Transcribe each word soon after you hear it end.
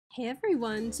Hey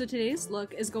everyone, so today's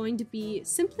look is going to be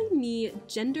simply me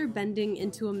gender bending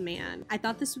into a man. I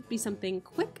thought this would be something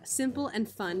quick, simple, and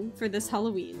fun for this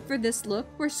Halloween. For this look,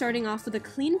 we're starting off with a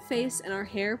clean face and our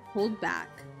hair pulled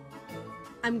back.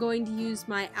 I'm going to use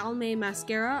my Almay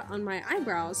mascara on my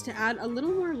eyebrows to add a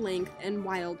little more length and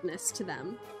wildness to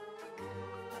them.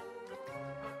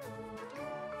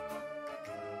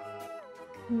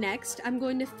 Next, I'm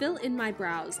going to fill in my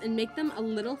brows and make them a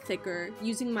little thicker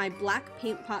using my black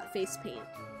paint pot face paint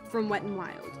from Wet n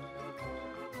Wild.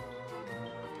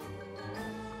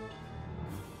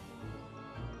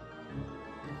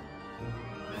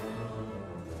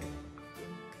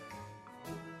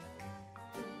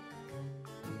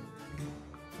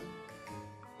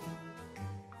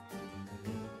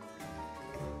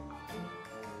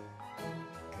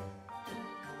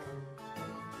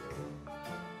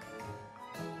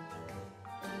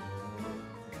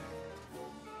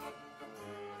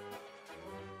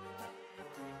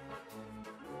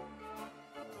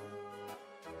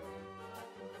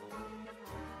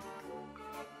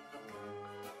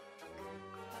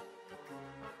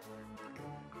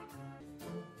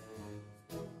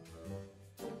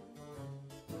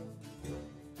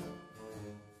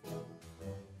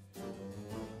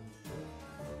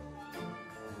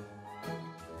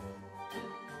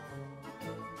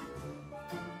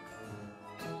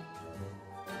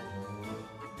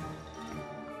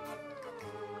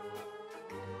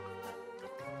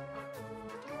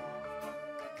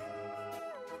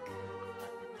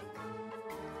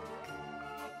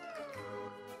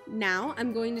 Now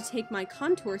I'm going to take my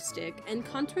contour stick and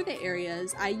contour the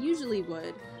areas I usually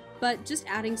would, but just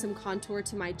adding some contour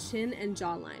to my chin and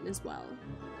jawline as well.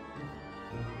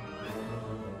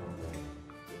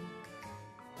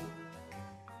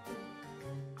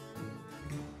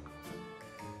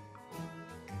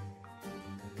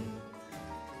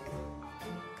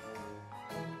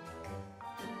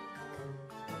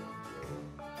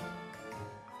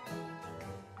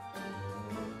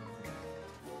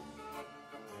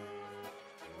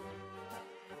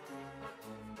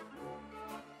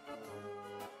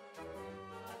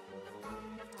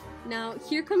 Now,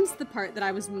 here comes the part that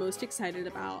I was most excited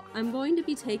about. I'm going to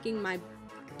be taking my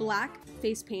black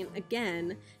face paint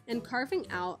again and carving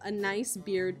out a nice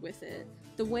beard with it.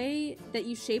 The way that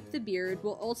you shape the beard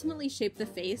will ultimately shape the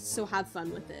face, so have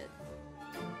fun with it.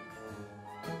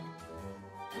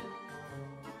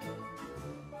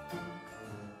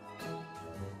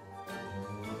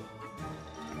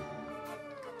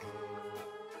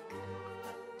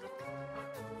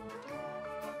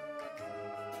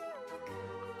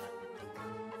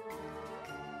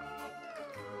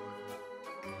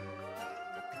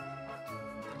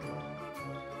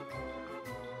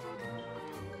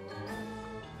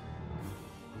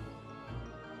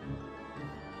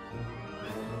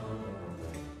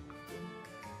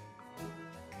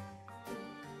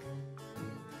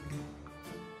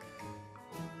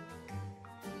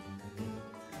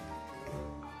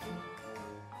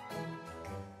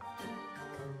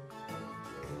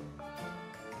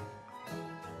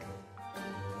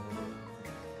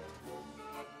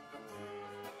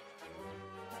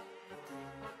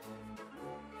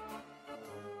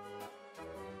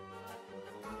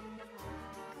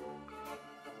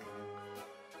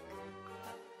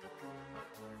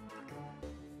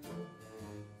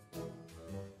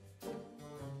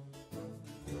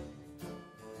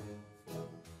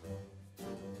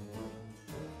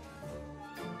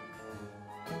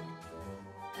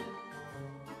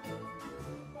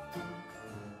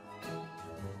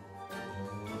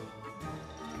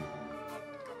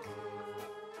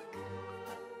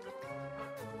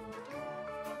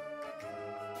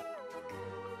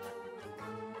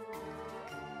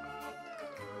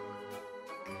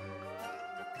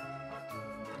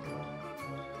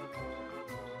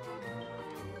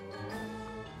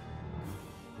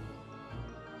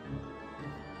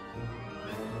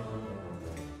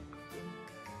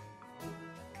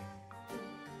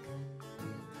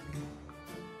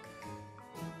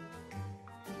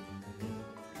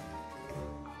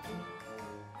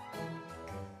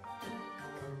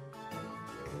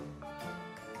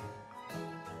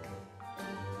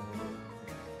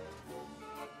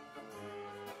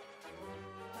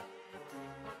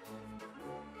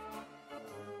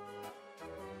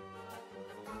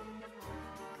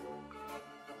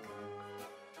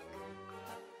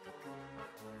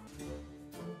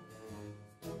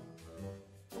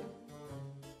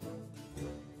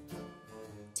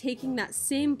 Taking that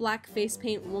same black face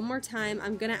paint one more time,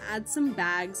 I'm gonna add some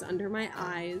bags under my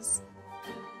eyes.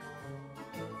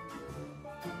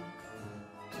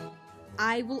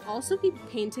 I will also be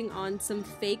painting on some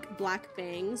fake black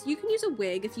bangs. You can use a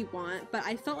wig if you want, but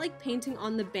I felt like painting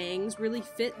on the bangs really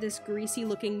fit this greasy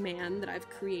looking man that I've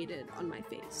created on my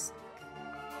face.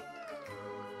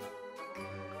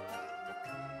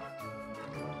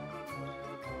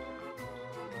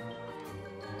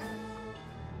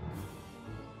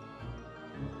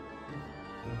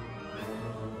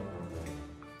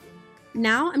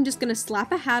 Now I'm just gonna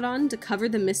slap a hat on to cover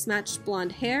the mismatched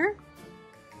blonde hair,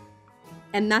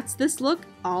 and that's this look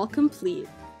all complete.